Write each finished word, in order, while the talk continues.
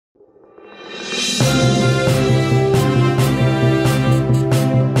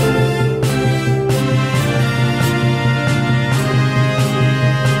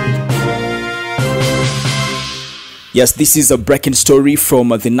Yes, this is a breaking story from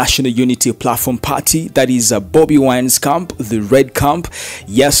the National Unity Platform Party. That is Bobi Wine's camp, the red camp.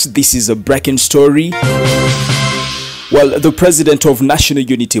 Yes, this is a breaking story. Well, the president of National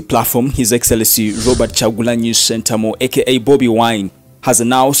Unity Platform, His Excellency Robert Kyagulanyi Ssentamu, aka Bobi Wine, has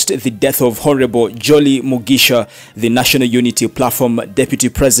announced the death of Honorable Jolly Mugisha, the National Unity Platform Deputy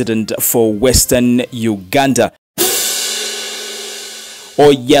President for Western Uganda.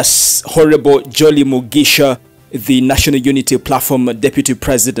 Oh yes, Honorable Jolly Mugisha, the National Unity Platform Deputy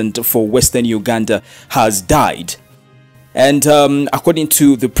President for Western Uganda, has died. And according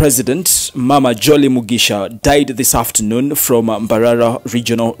to the President, Mama Jolly Mugisha died this afternoon from Mbarara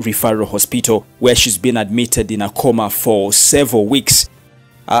Regional Referral Hospital, where she's been admitted in a coma for several weeks.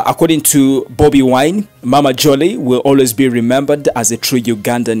 According to Bobi Wine, Mama Jolly will always be remembered as a true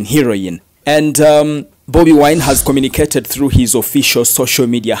Ugandan heroine. And Bobi Wine has communicated through his official social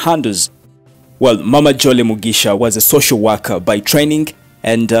media handles. Well, Mama Jolly Mugisha was a social worker by training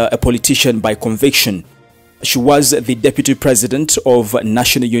and a politician by conviction. She was the deputy president of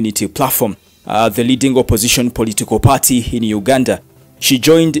National Unity Platform, the leading opposition political party in Uganda. She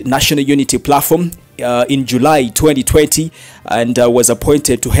joined National Unity Platform in July 2020 and was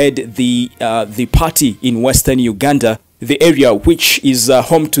appointed to head the party in Western Uganda, the area which is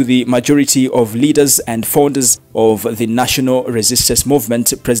home to the majority of leaders and founders of the National Resistance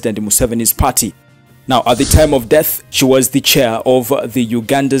Movement, President Museveni's party. Now, at the time of death, she was the chair of the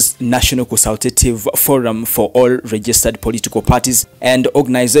Uganda's National Consultative Forum for all registered political parties and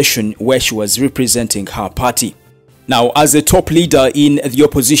organization where she was representing her party. Now, as a top leader in the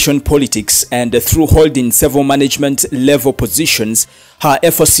opposition politics and through holding several management level positions, her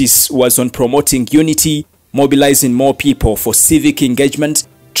emphasis was on promoting unity, mobilizing more people for civic engagement,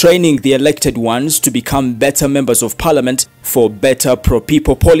 training the elected ones to become better members of parliament for better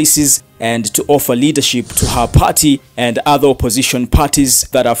pro-people policies, and to offer leadership to her party and other opposition parties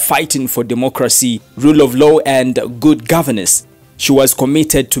that are fighting for democracy, rule of law, and good governance. She was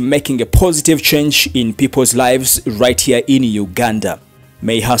committed to making a positive change in people's lives right here in Uganda.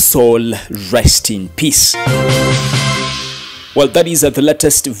 May her soul rest in peace. Well, that is the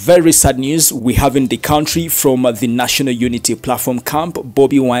latest very sad news we have in the country from the National Unity Platform camp,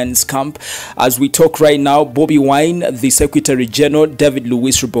 Bobi Wine's camp. As we talk right now, Bobi Wine, the Secretary General David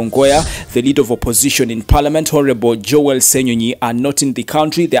Louis Rubongoya, the leader of opposition in Parliament, Honorable Joel Senyonyi, are not in the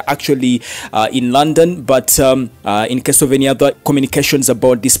country. They're actually in London. But in case of any other communications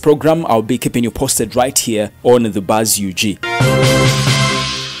about this program, I'll be keeping you posted right here on the Buzz UG.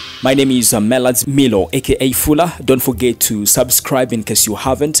 My name is Melad Milo, aka Fuller. Don't forget to subscribe in case you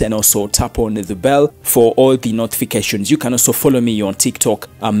haven't, and also tap on the bell for all the notifications. You can also follow me on TikTok,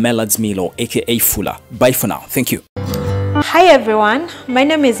 Melad Milo, aka Fuller. Bye for now. Thank you. Hi everyone, my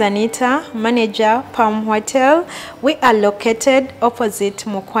name is Anita, manager Palm Hotel. We are located opposite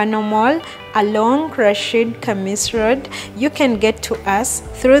Mukwano Mall along Rashid Kamis Road. You can get to us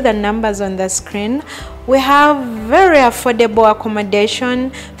through the numbers on the screen. We have very affordable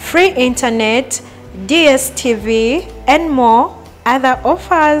accommodation, free internet, DSTV, and more other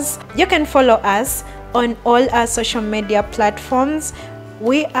offers. You can follow us on all our social media platforms.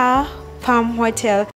 We are Palm Hotel.